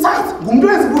new insight ngumuntu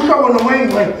wenza ubuhlobo nomoya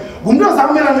ngcwele ngumuntu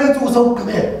ozamela neentsuku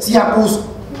zokugqibela siyakuzwa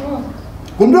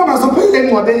ngumuntu ongazophila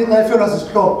engcwabeni xa efelwa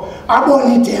sisihlobo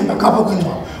abone idemba ngapha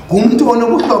kwengcwaba ngumuntu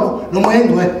onobuhlobo nomoya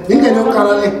ngcwele indlela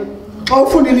yokuqala le xa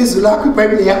ufunda ilizwi lakho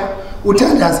ibhayibhile yakho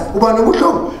uthandaza uba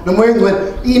nobuhlobo nomoya ngcwele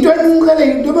into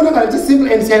eninqele into ebona ngathi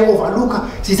simple and siyayi-overlooka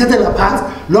siyithathela phansi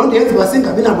loo nto yenza uba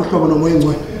singabi nabuhlobo nomoya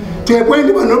ngcwele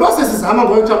tuyepointi uba noba sesizama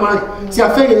ngoyethu amandla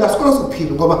siyafeyila asikwazi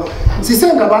ukuphila ngoba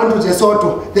sisengabantu nje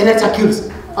sodwa the letter kills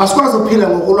asikwazi ukuphila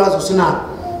ngokolwazi usinalo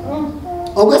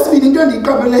okwesibili into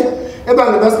endiyiqapheleyo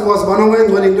ebangela sikwazi ubana umoya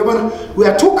ngcwele into yobana we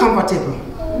are too comfortable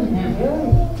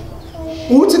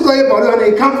uthi xa ibhalwana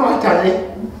icomforter le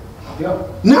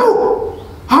now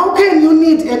how can you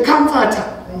need a comforter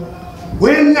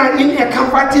when you are in a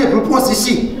comfortable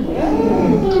position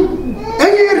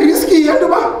enye riski yento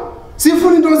ba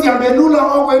sifuna into zihambe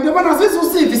lula oko into yobana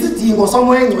sisusiva isidingo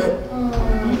somoya ngcwele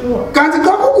kanti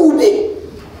xa kukubi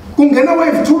kungena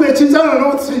wave 2 betshintshana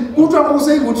no 3 kuthiwa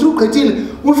kuseyiku-3 ugqithile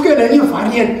ufike nenye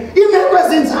variant iimeko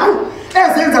ezinjalo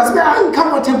ezenza sibe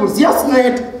uncomfortable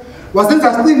ziyasinceda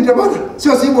wasenza sicinga into yobana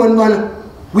siyosiyibona ubana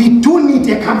we do need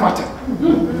a comforter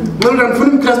nona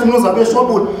ndifuna umKristu mna ozabe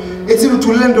eshwabula ethi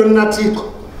uthulele ntoni na Thixo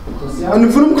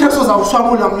andifuna umKristu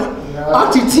ozawushwabula mna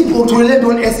athi Thixo uthulele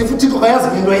ntoni esifu Thixo kayazi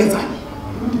ngento yenzayo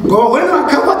ngoba when you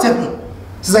are comfortable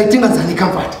sizayidinga njani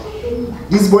icomforter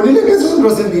ndizibonile ke zinto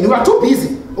zimbini we are too busy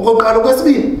okokuqala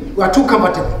okwesibili we are too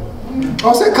comfortable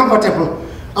awuse-comfortable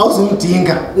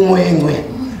awuzumdinga umoya ngcwele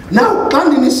now xa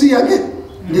ndinishiya ke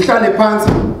ndihlale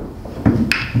phantsi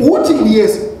uthi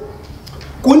Yesu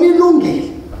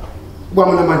kunilungile uba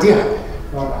mna mandihambe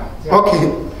okay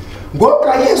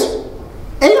ngoka Yesu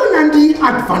eyona nto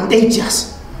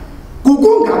i-advantageous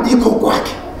kukungabikho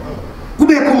kwakhe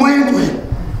kubekho umoya ngcwele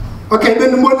okay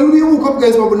bendibonile ubukho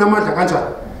bukezi babunamandla kanjani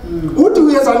uthi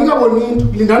uyeza nikaboni into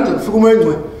lindani nje kufika umoya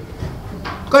ngcwele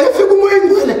xa efika umoya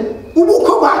ngcwele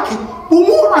ubukho bakhe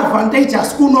bumore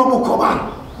advantageous kunobukho bakhe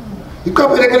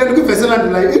iqaphelekele nto kwivesi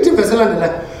elandelayo ithi ivesi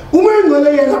elandelayo umoya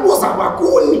ngcwele yena uzaba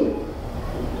kuni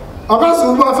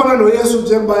akazuba afana noYesu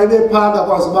njengoba ebephanga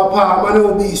kwazi uba phaa amane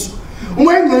ubiswa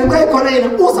umoya ngcwele xa ekhona yena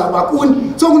uzaba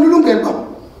kuni so kunilungele uba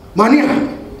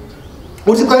manihambe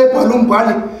uthi xa ebhala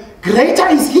umbhali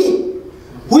greater is he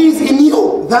who is in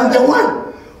you than the one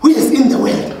who is in the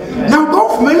world now xa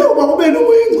uvumele uba ube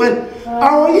nomoya ngcwele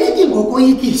awoyiki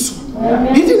ngokoyikiswa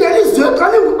ithi nelizwe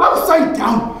xa lingu-upside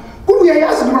down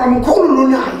kubuyayazi ntoba mkhulu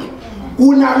lunaye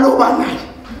kunaloba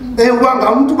naye uba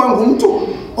ngamntu uba ngumntu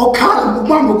okhala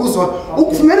ukubamba ukuzolo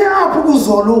ukuvumele apho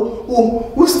ukuzolo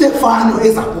uStefano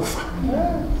eza kufa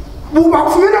buba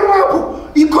kufumana kwakho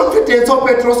i-confidence of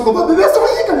Petros ngoba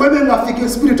bebesoyika ngoba bengafika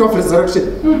i-spirit of resurrection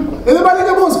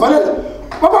bebebaleke bozivalela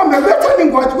babambe bethani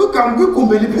ngwathi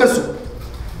kwigumbi eliphezulu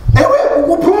ewe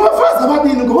kuphuma abafazi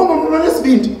ababini ngoba umuntu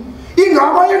onesibindi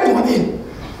ingaba engcwabeni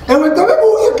ewe xa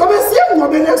bebuye xa besiya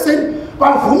engcwabeni ekuseni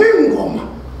bavuma ingoma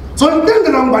so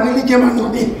intendela ngubani litye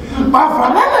emangcwabeni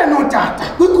bavalele notata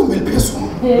kwigumbi eliphezulu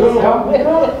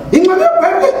ingcwabe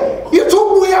yebhayibhile ithi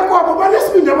ukubuya kwabo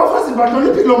banesibindi abafazi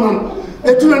bahloniphile mama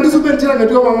ethuna ndisubentela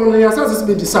ngento yomama yasazi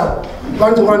isibindi sabo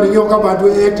bantu kwanenyoka abantu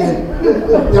eEden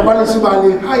yabalisa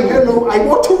ibali hi hello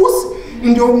ayibothusi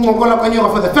into yokuncokola kwanyoka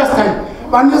for the first time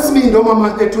banesibindi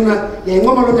omama ethuna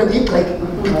yayincoma lonto ndiyigxeke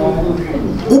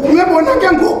ubona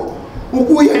ke ngoku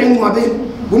ukuya engcwabeni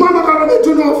umama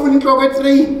kakabethuna ufuna inhloko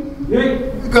e3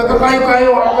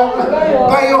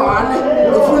 kayohane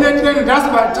ufuna etrain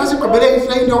ndasigqibele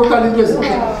itrain yokuqala into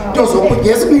ezinhle into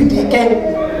zokutya esibindi ke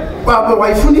baba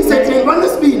wayifunisa etrain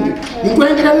banesibindi into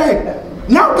enhle leyo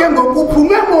naw ke ngoku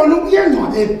uphume bona ukuya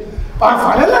engcwabeni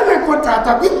bavalelane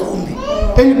kotata kwigumbi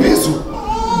eliphezulu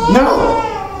naw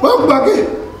wakuba ke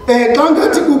xa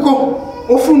ngathi kukho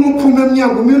ufuna uphume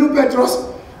emnyango umile uPetros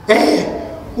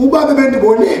ubabe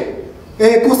bendibone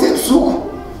kusebusuku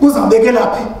uzawubekela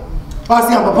phi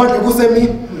basihamba phandle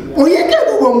kusemini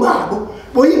boyekela ubomi babo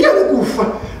boyekela ukufa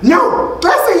now xa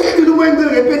seyekile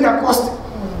umoyengcwele ngePentecost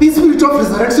i-spirit of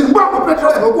resurrection ubamba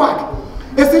uPetros ngokwakhe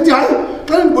esithi hayi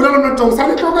xa ndibulala amajongo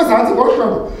sale intloko ezantsi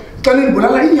ngohlobo xa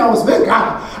ndibulala iinyawo zibe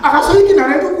ngapha akasoyiki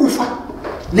nale nto ukufa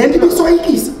le nto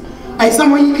ibisoyikisa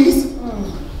ayisamoyikisi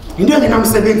into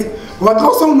engenamsebenzi ngoba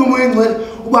xa usowunomoyengcwele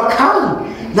ubakhanga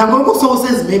nangoko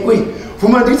sowusezimekweni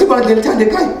vuma ndithi bandle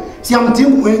lithandekayo siyamdinga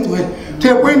umoyengcwele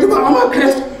thekwento uba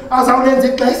amaKristu azawulenza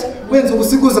ixesha wenza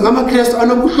ukusikuza ngamaKristu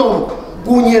anobuhlobo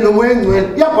kunye nomoyengcwele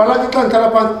iyabhala ke xa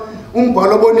ndihlala phansi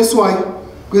umbhalo oboniswayo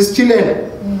kwisitshilelo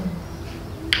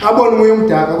abone umoya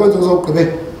omdaka kwenza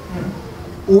uzawugqibela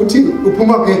uthi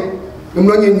uphuma ke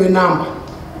emlonyeni wenamba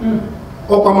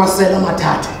okwamasela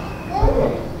amathathu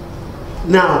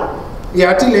now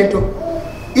yathi lento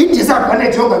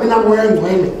i-disadvantage yongabi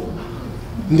namoyengcwele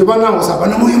ndiba nawo saba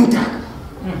nomoya omdaka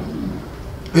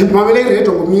bendimamele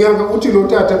iredio ngomnyaka uthi lo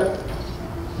tata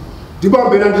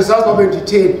ndibambena ndisazi babe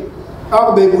nditheni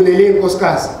apho bebulele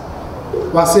inkosikazi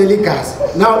wasela igazi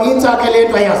naw intsakhe le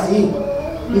nto ayaziyo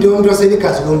into yomntu osela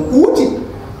igazi lomntu uthi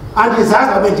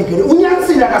andizazi babe ndingene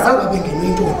unyanisile akazazi babe ngene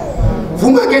intoni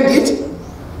vuma ke ndithi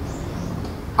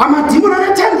amadimoni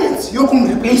anetendensi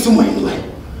yokumreplace umoyengcwele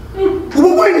uba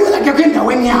umoyengcwele akekho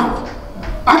endaweni yawo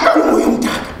ahlala umoya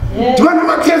omdaka ndiba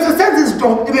namaKristu senza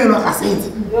izinto ebelwa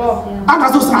akasenzi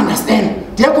angazozi-understand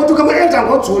ndiyagoduka ama-elda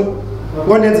ngoJuni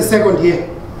ngondenza i-second year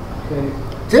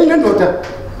ndile ndoda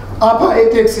apha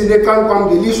eteksini eqala kwam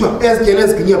ngelishwa ezityele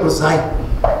eziginyabho zayo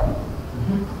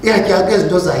iyatya ke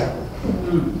izinto zayo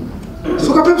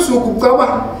suka apha ebusuku kucaba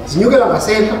zinyukela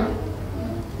ngasentla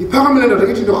iphakamile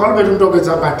ndoda ithi ndorhalubetha umntu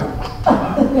okwenza bantu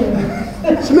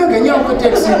sime ngenyawo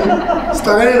kweteksini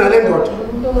sixakene nale ndoda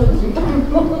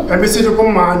ebisithi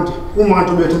kumandi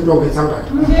ubethu umntu ongenza ngayo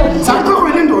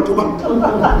saxokwele indoda uba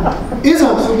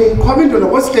izawusuke iqhwaba indoda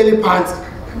kwasihleli phantsi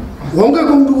wonke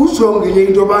kumntu ujongele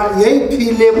into yoba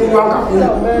yeyiphile kulwangakuyo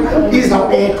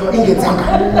izawubethwa ingenza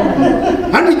ngayo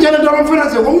andityele nto abamfana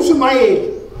ze ngomshumayeli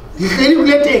ndihleli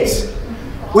kule teksi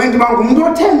wendiba ngumntu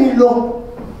otheni lo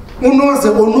unoze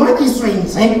onwatyiswe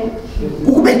nze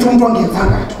ukubetha umntu ongenza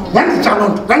ngayo yanditya loo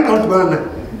nto ndandidibana nayo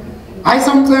hayi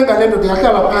samcenga le ndoda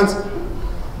yahlala phantsi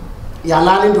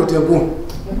yalala indoda enkulu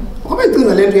ngoba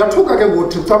icinga le nto yathuka ke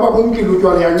ngothi caba kumkile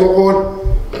utywala yancokola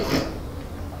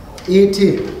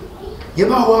ithi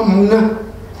yeba wam mna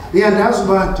uyandazi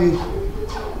uba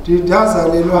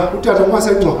ndazalelwa utata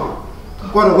kwasengcwaba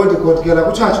kodwa kondigodikela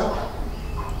kutshatsho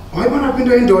wayibona phi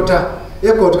into indoda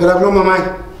egodikela kulo mamaye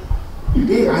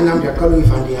hayi nam ndiyaqala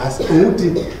uyiva ndiyazi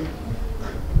uthi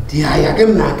ndiyaya ke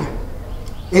mna ke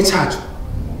etshatsho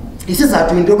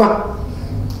isizathu into yoba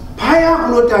phaya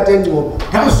kulotata engcobo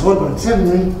ndazondwa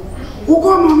ndisemncinci kukho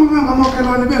mama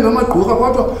bengamakhelwane bengamagqurha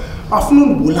kodwa bafuna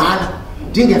undibulala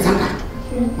ndingenzanga nto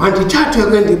mandithathwe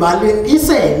ke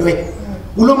ndibaliselwe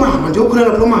kulo mama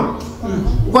ndiyokhulela kulo mama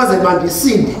ukwazela uba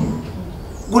ndisinde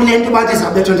kule nto uba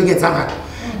ndizawubethwa ndingenzanga nto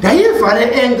ndayiva le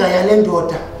enga yale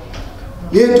ndoda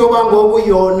yento yoba ngoku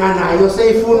yona nayo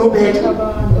seyifuna ubetha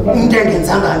umntu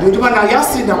engenzanga nto into yoba nayo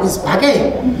yasinda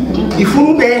kwizibhakele ndifuna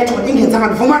ubethwa ingenzanga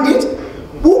nto vuma ndithi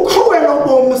ukruwelo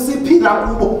bomi siphila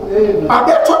kubo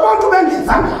babethwa abantu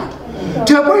bengenzanga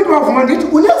nto thekwinto bavuma ndithi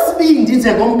unesibindi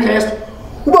njengomKristu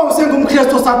uba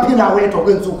usengumKristu osaphila wedwa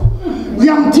kweentsuku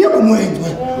uyamdinga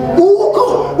umoyengcwele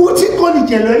ukho uthixo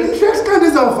lityelwe intlekisi xa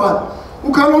ndizawuvala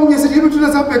ukhalomnye sithi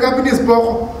bethuna sabheka apha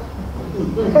inizibhoko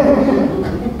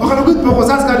akaloku izibhoko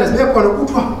zasikade zibekhona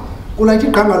kuthiwa kulayitha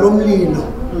igqanga lomlilo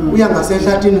uya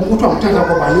ngasehlathini kuthiwa nguthatha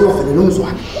kwabani uyovelela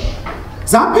umzwane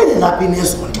zaphelela apha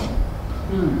inezonto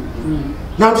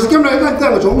now ndike mna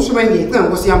ikacenga nje umshiba ingecenga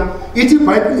nkosi yam ithi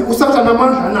iBhayibhile uSathane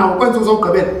amandla nawo kwenza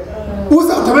uzogqibela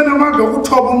uzawugqibela amandla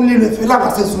okuthoba umlilo evela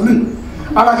ngasezulwini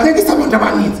akahlekisa abantu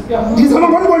abaninzi ndizama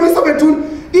ngokubonisa bethuni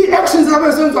ii-actions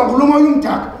abesenziwa ngulo moya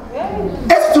umdaka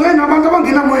esijongene nabantu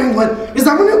abangenamoya engcwele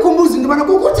ndizama unikhumbuza into yobana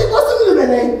kukuthi inkosi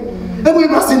imlibeleyo ebuye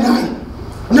basindayo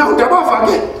naw ndabava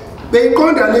ke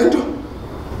beyiqonda le nto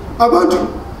abantu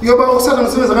yoba uSathane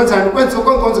usebenza kanjani kwenza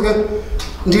konkonzo ke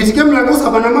ndithi ke mna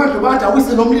kuzaba namandla abantu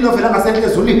awise nomlilo ovela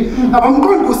ngasephezulwini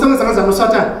abamqondi kusebenza kanjani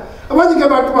uSathane abanye ke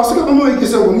abantu basuke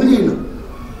bamoyikise ngomlilo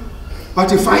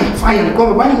bathi fire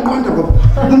ngoba bayamqonda ngoba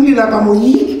umlilo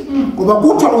akamoyiki ngoba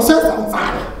kuthiwa useza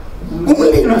umfana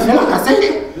umlilo ovela ngasehle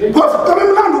phofu xa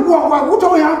bemlanda ukuwa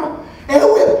kuthiwa uyahamba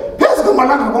ewe phezu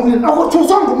komalanga komlilo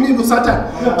akuthuswa ngumlilo uSathane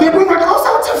kebungathi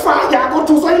awusawuthi fire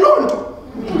akuthuswa yiloo nto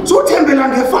suthembela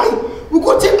ngefire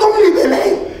ukuthi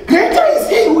komlibeleyo greater is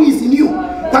he who is in you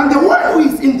than the one who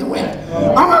is in the world.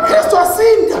 AmaKristu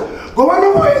asinda ngoba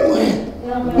nomoya engcwele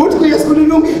uthi kuyesu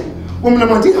kulilungile umna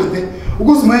mandihambe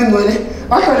ukuze umoya engcwele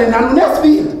ahlale nalo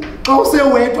nesibindi xa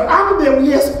usewedwa akube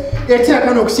uyesu ethe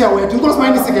akanokushiya wedwa inkosi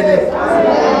mayinisikelele